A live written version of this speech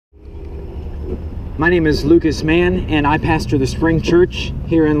My name is Lucas Mann, and I pastor the Spring Church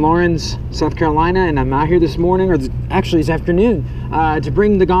here in Lawrence, South Carolina, and I'm out here this morning, or actually this afternoon, to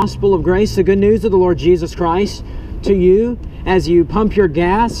bring the gospel of grace, the good news of the Lord Jesus Christ to you as you pump your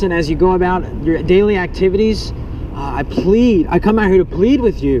gas and as you go about your daily activities. I come out here to plead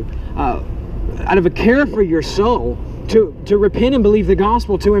with you out of a care for your soul to repent and believe the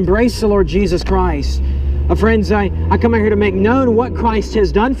gospel, to embrace the Lord Jesus Christ. Friends, I come out here to make known what Christ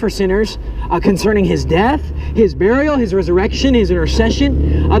has done for sinners concerning His death, His burial, His resurrection, His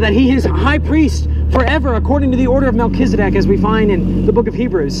intercession, that He is high priest forever according to the order of Melchizedek, as we find in the book of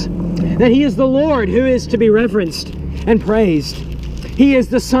Hebrews. That He is the Lord who is to be reverenced and praised. He is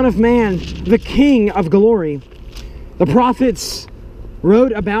the Son of Man, the King of glory. The prophets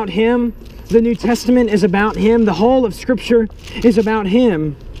wrote about Him. The New Testament is about Him. The whole of Scripture is about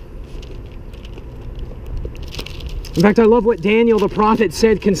Him. In fact, I love what Daniel the prophet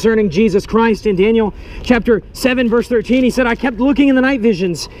said concerning Jesus Christ in Daniel chapter 7, verse 13. He said, I kept looking in the night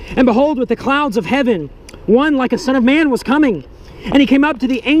visions, and behold, with the clouds of heaven, one like a son of man was coming. And he came up to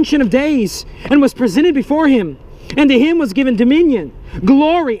the Ancient of Days, and was presented before him. And to him was given dominion,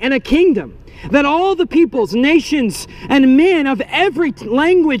 glory, and a kingdom, that all the peoples, nations, and men of every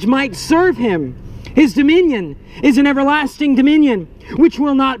language might serve him. His dominion is an everlasting dominion, which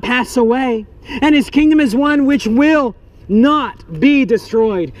will not pass away. And His kingdom is one which will not be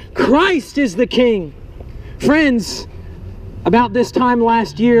destroyed. Christ is the King. Friends, about this time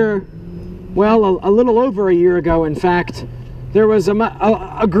last year, well, a little over a year ago, in fact, there was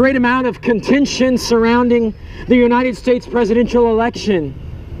a great amount of contention surrounding the United States presidential election.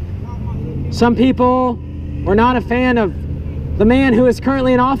 Some people were not a fan of the man who is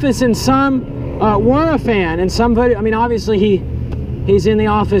currently in office, and some were a fan, and some voted. I mean, obviously he's in the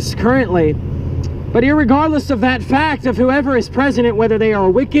office currently. But irregardless of that fact, of whoever is president, whether they are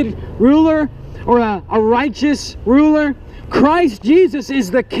a wicked ruler or a righteous ruler, Christ Jesus is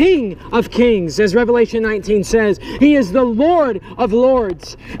the King of kings, as Revelation 19 says. He is the Lord of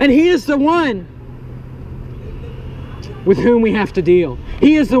lords, and He is the one with whom we have to deal.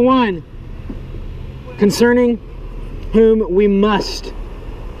 He is the one concerning whom we must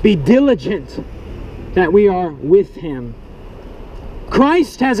be diligent that we are with Him.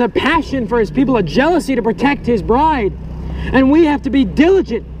 Christ has a passion for His people, a jealousy to protect His bride. And we have to be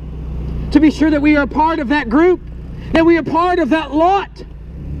diligent to be sure that we are part of that group, that we are part of that lot,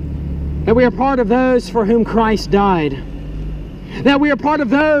 that we are part of those for whom Christ died, that we are part of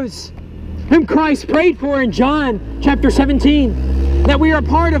those whom Christ prayed for in John chapter 17, that we are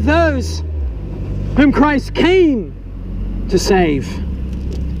part of those whom Christ came to save.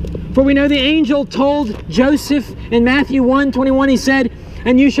 For we know the angel told Joseph in Matthew 1:21, he said,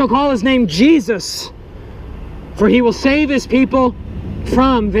 and you shall call His name Jesus, for He will save His people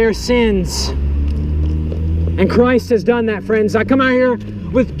from their sins. And Christ has done that, friends. I come out here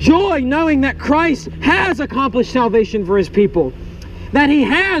with joy knowing that Christ has accomplished salvation for His people, that He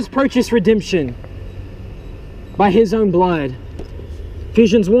has purchased redemption by His own blood.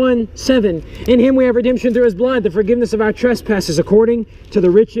 Ephesians 1:7, in Him we have redemption through His blood, the forgiveness of our trespasses, according to the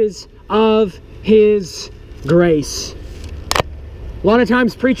riches of His grace. A lot of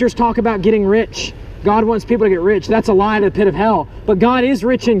times preachers talk about getting rich. God wants people to get rich. That's a lie to the pit of hell. But God is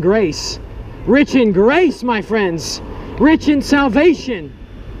rich in grace. Rich in grace, my friends. Rich in salvation.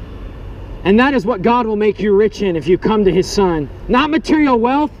 And that is what God will make you rich in if you come to His Son. Not material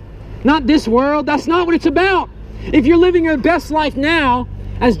wealth, not this world. That's not what it's about. If you're living your best life now,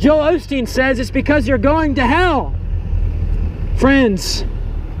 as Joel Osteen says, it's because you're going to hell. Friends,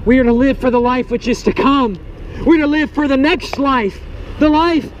 we are to live for the life which is to come. We're to live for the next life. The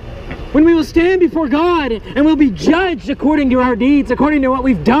life when we will stand before God and we'll be judged according to our deeds, according to what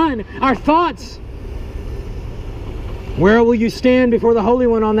we've done, our thoughts. Where will you stand before the Holy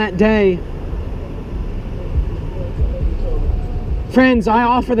One on that day? Friends, I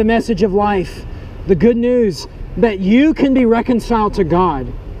offer the message of life, the good news that you can be reconciled to God.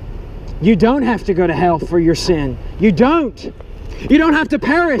 You don't have to go to hell for your sin. You don't. You don't have to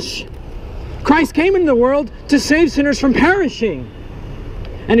perish. Christ came into the world to save sinners from perishing.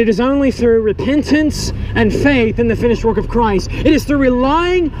 And it is only through repentance and faith in the finished work of Christ. It is through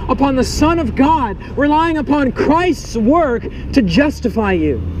relying upon the Son of God, relying upon Christ's work to justify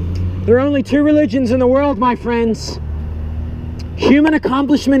you. There are only two religions in the world, my friends: human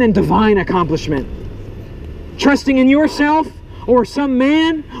accomplishment and divine accomplishment. Trusting in yourself or some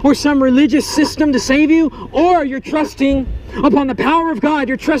man or some religious system to save you, or you're trusting upon the power of God.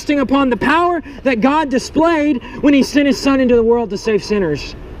 You're trusting upon the power that God displayed when He sent His Son into the world to save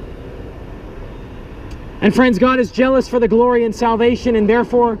sinners. And friends, God is jealous for the glory in salvation, and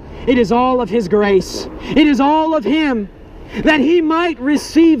therefore it is all of His grace. It is all of Him, that He might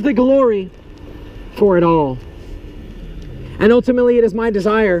receive the glory for it all. And ultimately it is my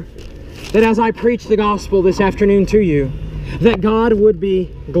desire that as I preach the gospel this afternoon to you, that God would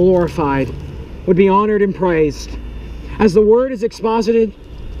be glorified, would be honored and praised. As the word is exposited,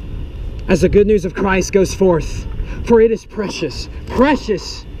 as the good news of Christ goes forth, for it is precious.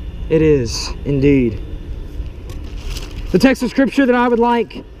 Precious it is indeed. The text of Scripture that I would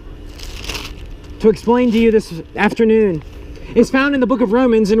like to explain to you this afternoon is found in the book of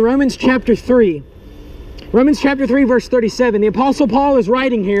Romans, in Romans chapter 3. Romans chapter 3, verse 37. The Apostle Paul is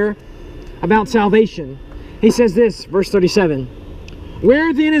writing here about salvation. He says this, verse 37.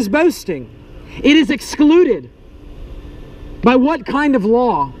 Where then is boasting? It is excluded. By what kind of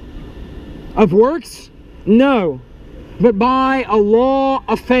law? Of works? No, but by a law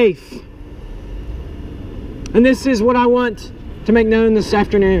of faith. And this is what I want to make known this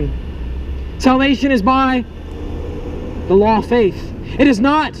afternoon. Salvation is by the law of faith. It is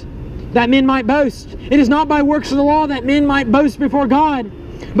not that men might boast. It is not by works of the law that men might boast before God.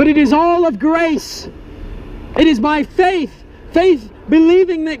 But it is all of grace. It is by faith. Faith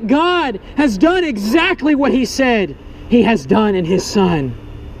believing that God has done exactly what He said He has done in His Son.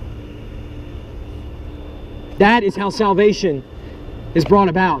 That is how salvation is brought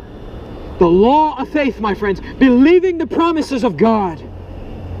about. The law of faith, my friends, believing the promises of God.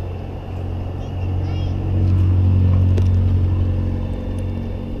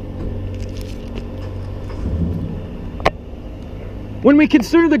 When we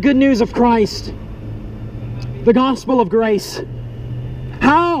consider the good news of Christ, the gospel of grace,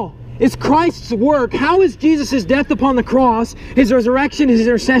 how is Christ's work, how is Jesus' death upon the cross, His resurrection, His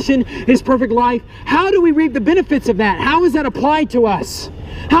intercession, His perfect life, how do we reap the benefits of that? How is that applied to us?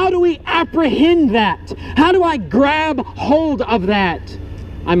 How do we apprehend that? How do I grab hold of that,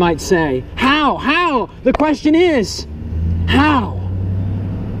 I might say? How? The question is, how?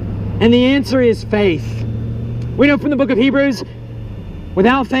 And the answer is faith. We know from the book of Hebrews,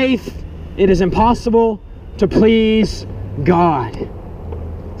 without faith, it is impossible to please God.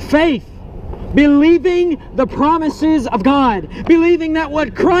 Faith, believing the promises of God, believing that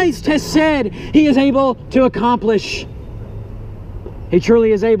what Christ has said He is able to accomplish. He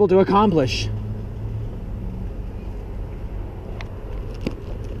truly is able to accomplish.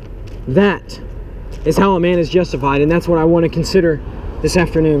 That is how a man is justified, and that's what I want to consider this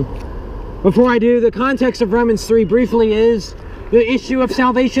afternoon. Before I do, the context of Romans 3 briefly is the issue of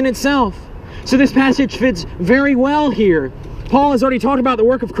salvation itself. So this passage fits very well here. Paul has already talked about the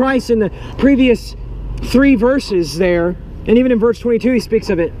work of Christ in the previous 3 verses there, and even in verse 22 he speaks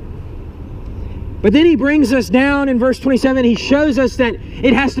of it. But then he brings us down in verse 27. He shows us that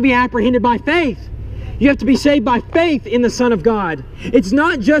it has to be apprehended by faith. You have to be saved by faith in the Son of God. It's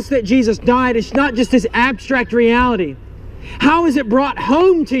not just that Jesus died. It's not just this abstract reality. How is it brought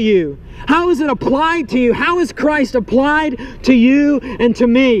home to you? How is it applied to you? How is Christ applied to you and to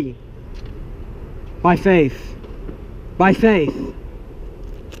me? By faith. By faith.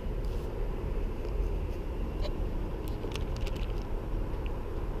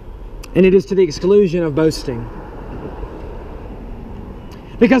 And it is to the exclusion of boasting.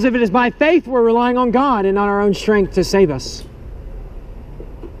 Because if it is by faith, we're relying on God and not our own strength to save us.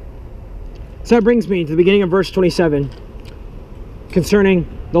 So that brings me to the beginning of verse 27 concerning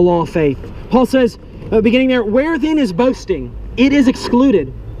the law of faith. Paul says, beginning there, where then is boasting? It is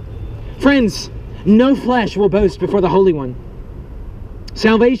excluded. Friends, no flesh will boast before the Holy One.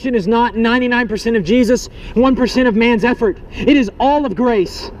 Salvation is not 99% of Jesus, 1% of man's effort. It is all of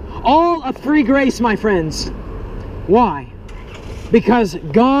grace. All of free grace, my friends. Why? Because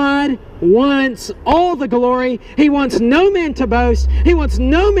God wants all the glory. He wants no man to boast. He wants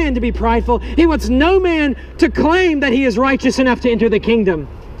no man to be prideful. He wants no man to claim that he is righteous enough to enter the kingdom.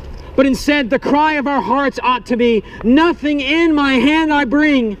 But instead, the cry of our hearts ought to be, nothing in my hand I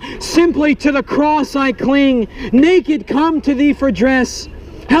bring, simply to the cross I cling. Naked come to thee for dress,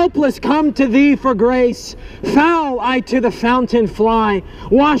 helpless come to thee for grace. Foul I to the fountain fly,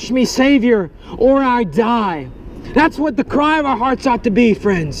 wash me, Savior, or I die. That's what the cry of our hearts ought to be,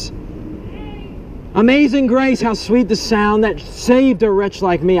 friends. Amazing grace, how sweet the sound that saved a wretch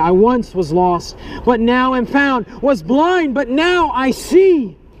like me. I once was lost, but now am found, was blind, but now I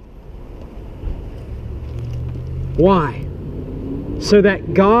see. Why? So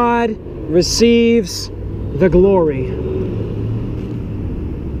that God receives the glory.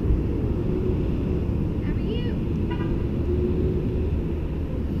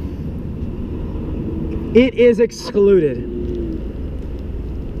 It is excluded.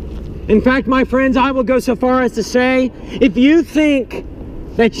 In fact, my friends, I will go so far as to say, if you think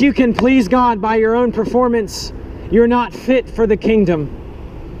that you can please God by your own performance, you're not fit for the kingdom.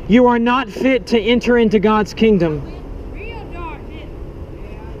 You are not fit to enter into God's kingdom.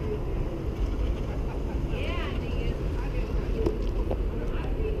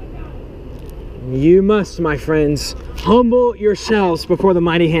 You must, my friends, humble yourselves before the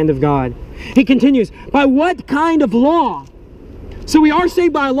mighty hand of God. He continues, by what kind of law? So we are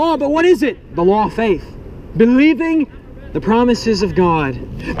saved by law, but what is it? The law of faith. Believing the promises of God.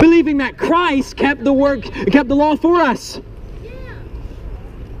 Believing that Christ kept the law for us.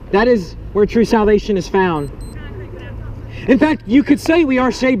 That is where true salvation is found. In fact, you could say we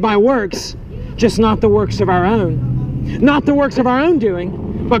are saved by works, just not the works of our own. Not the works of our own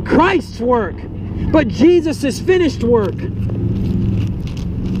doing, but Christ's work. But Jesus' finished work.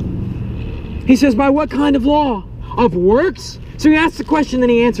 He says, by what kind of law? Of works? So he asks the question, then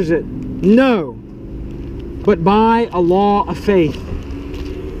he answers it. No, but by a law of faith.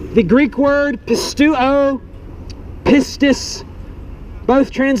 The Greek word pisteuo, pistis, both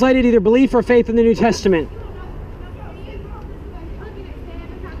translated either belief or faith in the New Testament.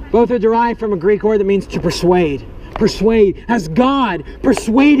 Both are derived from a Greek word that means to persuade. Persuade. Has God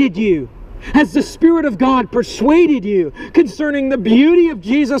persuaded you? Has the Spirit of God persuaded you concerning the beauty of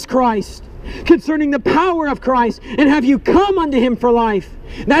Jesus Christ? Concerning the power of Christ? And have you come unto Him for life?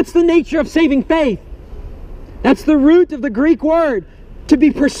 That's the nature of saving faith. That's the root of the Greek word, to be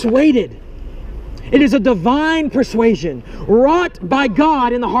persuaded. It is a divine persuasion wrought by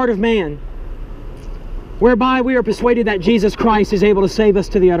God in the heart of man, whereby we are persuaded that Jesus Christ is able to save us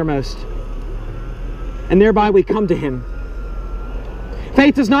to the uttermost. And thereby we come to Him.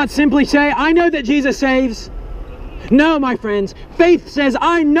 Faith does not simply say, I know that Jesus saves. No, my friends. Faith says,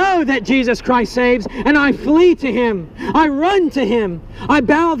 I know that Jesus Christ saves, and I flee to Him. I run to Him. I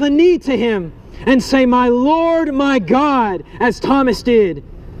bow the knee to Him and say, my Lord, my God, as Thomas did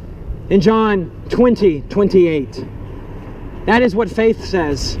in John 20:28. That is what faith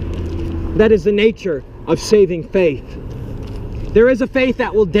says. That is the nature of saving faith. There is a faith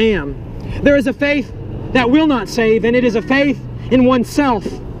that will damn. There is a faith that will not save, and it is a faith in oneself,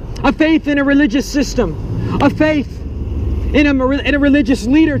 a faith in a religious system, a faith in a religious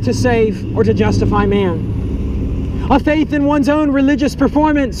leader to save or to justify man, a faith in one's own religious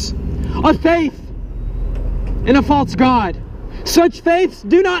performance, a faith in a false god. Such faiths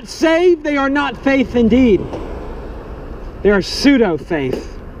do not save. They are not faith indeed. They are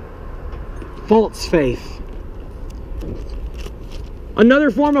pseudo-faith, false faith.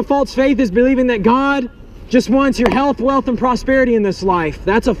 Another form of false faith is believing that God just wants your health, wealth, and prosperity in this life.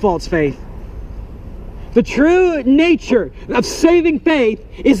 That's a false faith. The true nature of saving faith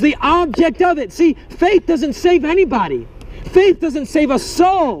is the object of it. See, faith doesn't save anybody. Faith doesn't save a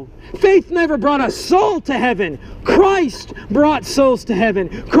soul. Faith never brought a soul to heaven. Christ brought souls to heaven.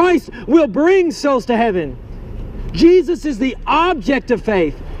 Christ will bring souls to heaven. Jesus is the object of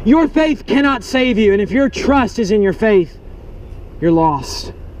faith. Your faith cannot save you, and if your trust is in your faith, you're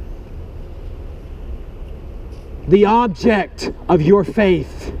lost. The object of your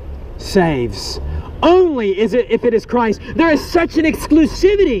faith saves. Only is it if it is Christ. There is such an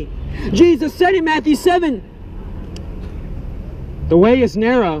exclusivity. Jesus said in Matthew 7, the way is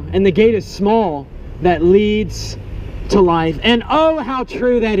narrow and the gate is small that leads to life. And oh, how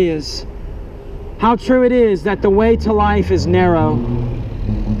true that is. How true it is that the way to life is narrow.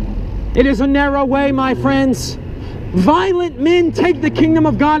 It is a narrow way, my friends. Violent men take the kingdom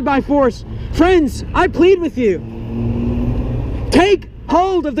of God by force. Friends, I plead with you. Take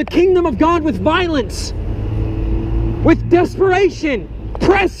hold of the kingdom of God with violence, with desperation.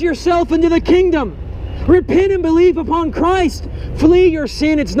 Press yourself into the kingdom. Repent and believe upon Christ. Flee your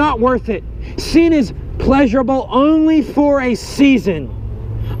sin. It's not worth it. Sin is pleasurable only for a season,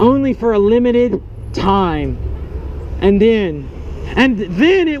 only for a limited time, and then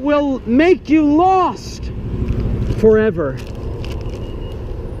it will make you lost forever.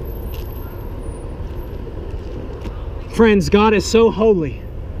 Friends, God is so holy.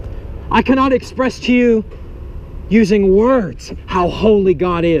 I cannot express to you using words how holy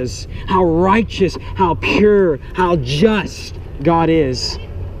God is, how righteous, how pure, how just God is.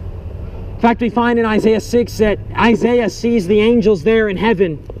 In fact, we find in Isaiah 6 that Isaiah sees the angels there in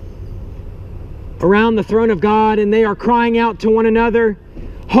heaven around the throne of God, and they are crying out to one another,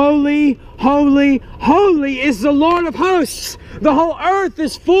 holy, holy, holy is the Lord of hosts. The whole earth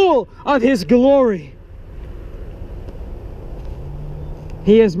is full of His glory.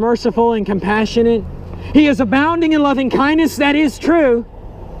 He is merciful and compassionate. He is abounding in loving kindness. That is true.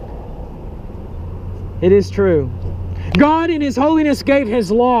 It is true. God in His holiness gave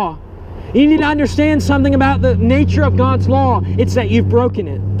His law. You need to understand something about the nature of God's law. It's that you've broken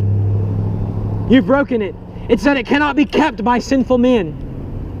it. You've broken it. It's that it cannot be kept by sinful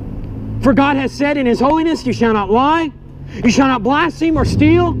men. For God has said in His holiness, you shall not lie, you shall not blaspheme or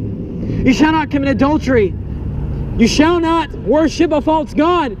steal, you shall not commit adultery, you shall not worship a false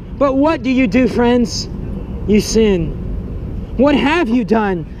god. But what do you do, friends? You sin. What have you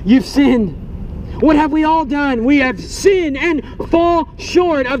done? You've sinned. What have we all done? We have sinned and fall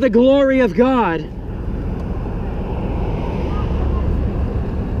short of the glory of God.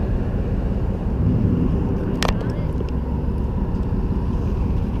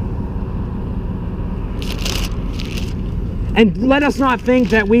 And let us not think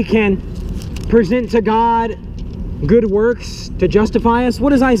that we can present to God good works to justify us. What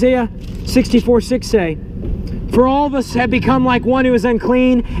does Isaiah 64:6 say? For all of us have become like one who is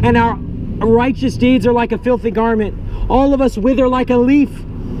unclean, and our righteous deeds are like a filthy garment. All of us wither like a leaf,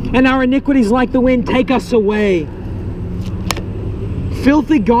 and our iniquities like the wind take us away.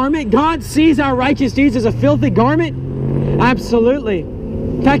 Filthy garment? God sees our righteous deeds as a filthy garment? Absolutely.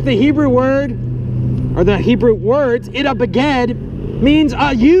 In fact, the Hebrew word, or the Hebrew words, ida beged, means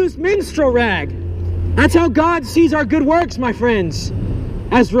a used minstrel rag. That's how God sees our good works, my friends,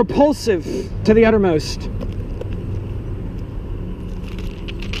 as repulsive to the uttermost.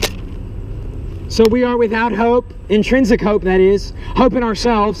 So we are without hope, intrinsic hope that is, hope in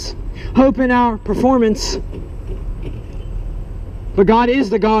ourselves, hope in our performance. But God is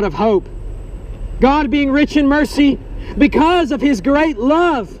the God of hope. God being rich in mercy because of His great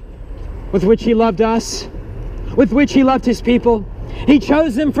love with which He loved us, with which He loved His people. He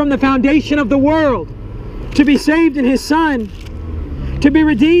chose them from the foundation of the world to be saved in His Son, to be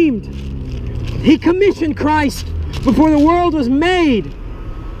redeemed. He commissioned Christ before the world was made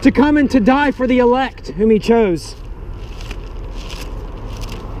to come and to die for the elect whom He chose.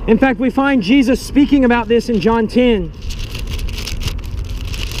 In fact, we find Jesus speaking about this in John 10.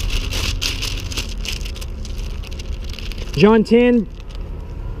 John 10,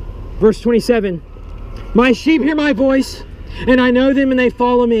 verse 27. My sheep hear my voice, and I know them, and they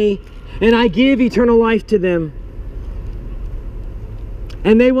follow me, and I give eternal life to them.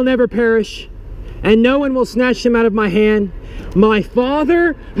 And they will never perish, and no one will snatch them out of my hand. My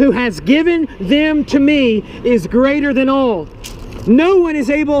Father, who has given them to me, is greater than all. No one is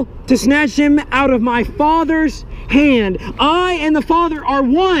able to snatch them out of my Father's hand. I and the Father are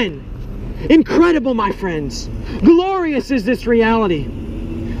one. Incredible, my friends. Glorious is this reality.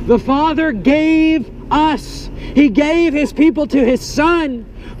 The Father gave us. He gave His people to His Son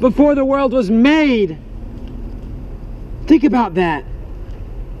before the world was made. Think about that.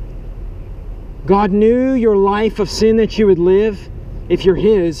 God knew your life of sin that you would live if you're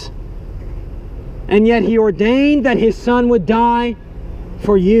His. And yet He ordained that His Son would die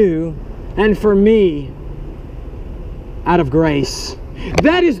for you and for me out of grace.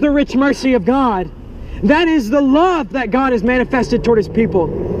 That is the rich mercy of God. That is the love that God has manifested toward His people.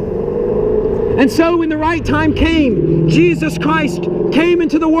 And so when the right time came, Jesus Christ came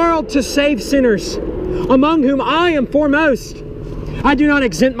into the world to save sinners, among whom I am foremost. I do not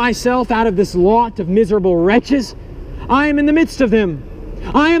exempt myself out of this lot of miserable wretches. I am in the midst of them.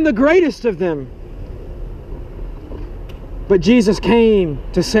 I am the greatest of them. But Jesus came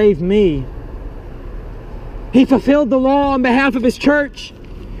to save me. He fulfilled the law on behalf of His church.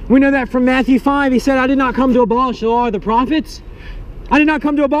 We know that from Matthew 5. He said, I did not come to abolish the law of the prophets. I did not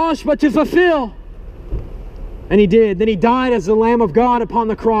come to abolish, but to fulfill. And He did. Then He died as the Lamb of God upon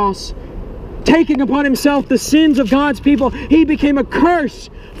the cross, taking upon Himself the sins of God's people. He became a curse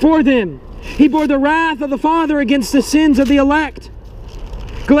for them. He bore the wrath of the Father against the sins of the elect.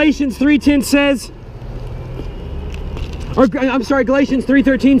 Galatians 3:10 says, Galatians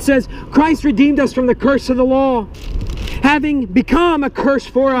 3:13 says, Christ redeemed us from the curse of the law, having become a curse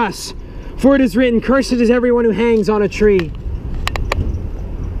for us. For it is written, cursed is everyone who hangs on a tree.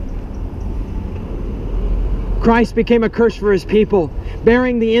 Christ became a curse for His people,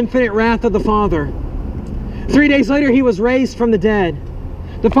 bearing the infinite wrath of the Father. 3 days later, He was raised from the dead.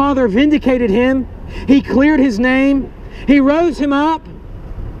 The Father vindicated Him. He cleared His name. He rose Him up.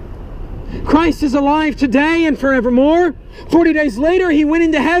 Christ is alive today and forevermore. 40 days later, He went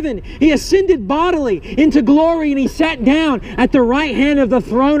into heaven. He ascended bodily into glory, and He sat down at the right hand of the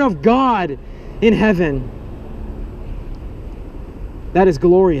throne of God in heaven. That is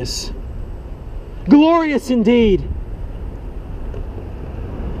glorious. Glorious indeed.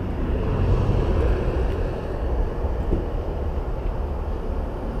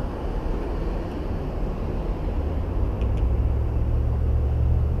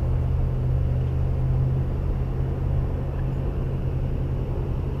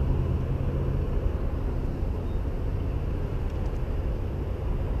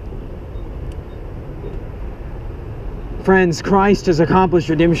 Friends, Christ has accomplished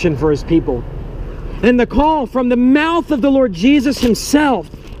redemption for his people. And the call from the mouth of the Lord Jesus himself,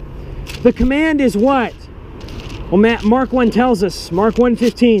 the command is what? Well, Mark 1 tells us, Mark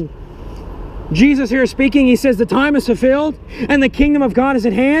 1:15. Jesus here speaking, he says, the time is fulfilled and the kingdom of God is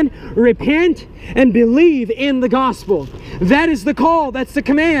at hand. Repent and believe in the gospel. That is the call, that's the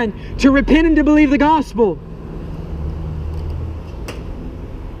command, to repent and to believe the gospel.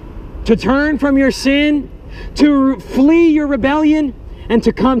 To turn from your sin, to flee your rebellion, and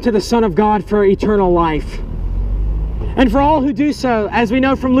to come to the Son of God for eternal life. And for all who do so, as we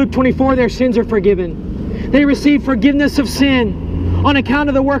know from Luke 24, their sins are forgiven. They receive forgiveness of sin on account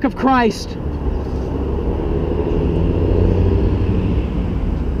of the work of Christ.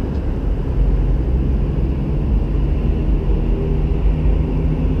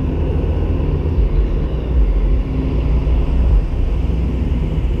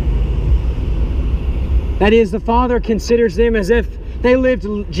 That is, the Father considers them as if they lived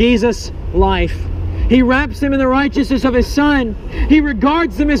Jesus' life. He wraps them in the righteousness of his Son. He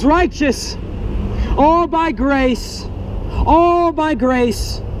regards them as righteous. All by grace. All by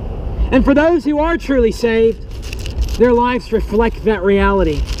grace. And for those who are truly saved, their lives reflect that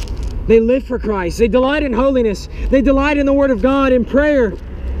reality. They live for Christ. They delight in holiness. They delight in the Word of God, in prayer,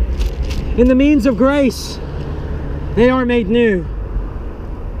 in the means of grace. They are made new.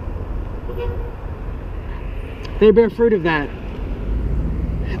 They bear fruit of that.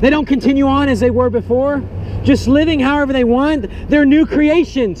 They don't continue on as they were before, just living however they want. They're new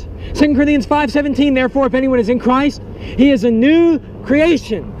creations. 2 Corinthians 5:17, therefore, if anyone is in Christ, he is a new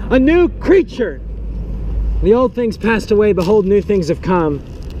creation, a new creature. The old things passed away, behold, new things have come.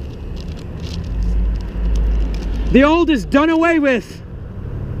 The old is done away with,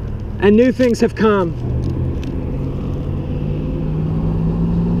 and new things have come.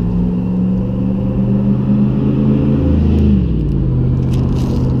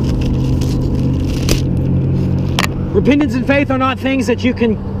 Repentance and faith are not things that you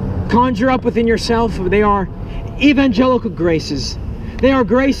can conjure up within yourself. They are evangelical graces. They are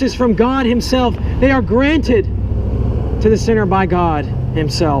graces from God himself. They are granted to the sinner by God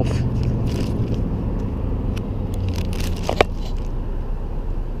himself.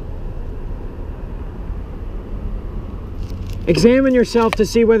 Examine yourself to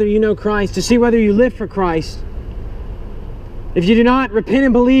see whether you know Christ, to see whether you live for Christ. If you do not, repent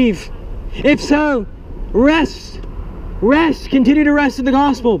and believe. If so, rest. Rest. Continue to rest in the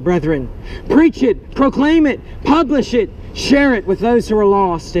gospel, brethren. Preach it, proclaim it, publish it, share it with those who are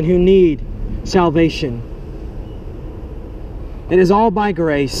lost and who need salvation. It is all by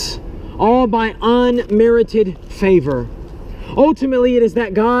grace, all by unmerited favor. Ultimately, it is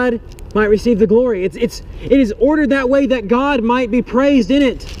that God might receive the glory. It is ordered that way that God might be praised in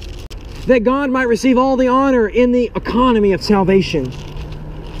it, that God might receive all the honor in the economy of salvation.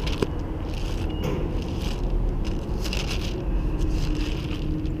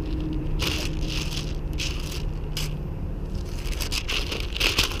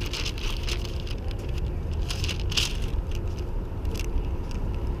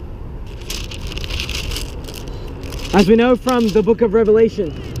 As we know from the book of Revelation,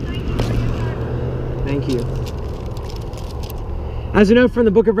 thank you. As we know from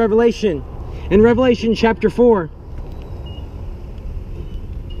the book of Revelation, in Revelation chapter 4,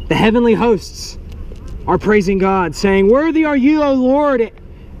 the heavenly hosts are praising God, saying, "Worthy are you, O Lord,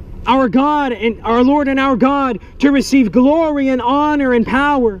 our God, and our Lord and our God, to receive glory and honor and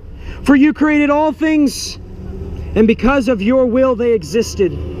power. For you created all things, and because of your will they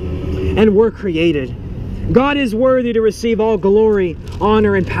existed and were created." God is worthy to receive all glory,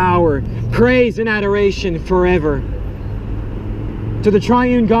 honor, and power, praise and adoration forever. To the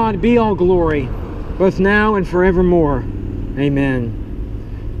triune God be all glory, both now and forevermore. Amen.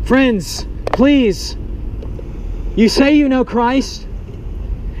 Friends, please, you say you know Christ.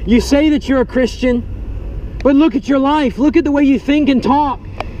 You say that you're a Christian. But look at your life. Look at the way you think and talk.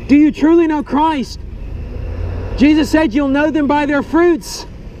 Do you truly know Christ? Jesus said you'll know them by their fruits.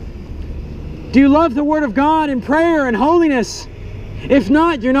 Do you love the Word of God and prayer and holiness? If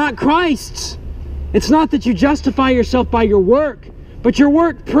not, you're not Christ's. It's not that you justify yourself by your work, but your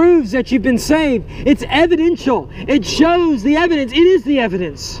work proves that you've been saved. It's evidential. It shows the evidence. It is the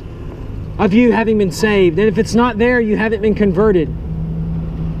evidence of you having been saved. And if it's not there, you haven't been converted.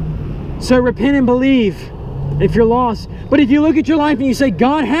 So repent and believe if you're lost. But if you look at your life and you say,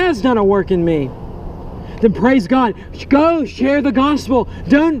 God has done a work in me, then praise God. Go share the gospel.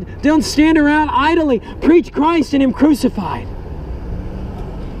 Don't stand around idly. Preach Christ and Him crucified.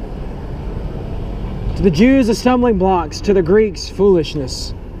 To the Jews, the stumbling blocks. To the Greeks,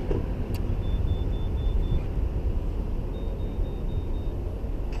 foolishness.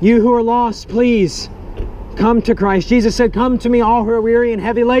 You who are lost, please come to Christ. Jesus said, "Come to me, all who are weary and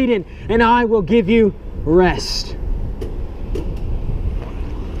heavy laden, and I will give you rest."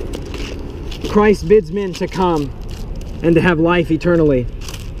 Christ bids men to come and to have life eternally.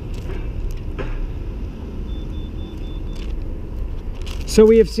 So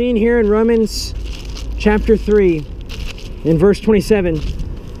we have seen here in Romans chapter 3, in verse 27,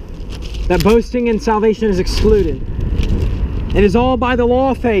 that boasting in salvation is excluded. It is all by the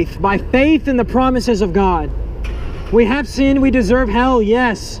law of faith, by faith in the promises of God. We have sinned, we deserve hell,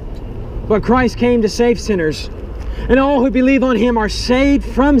 yes, but Christ came to save sinners. And all who believe on Him are saved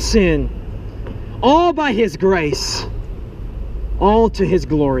from sin, all by His grace, all to His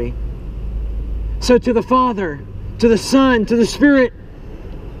glory. So to the Father, to the Son, to the Spirit,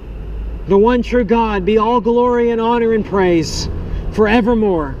 the one true God, be all glory and honor and praise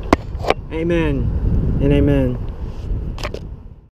forevermore. Amen and amen.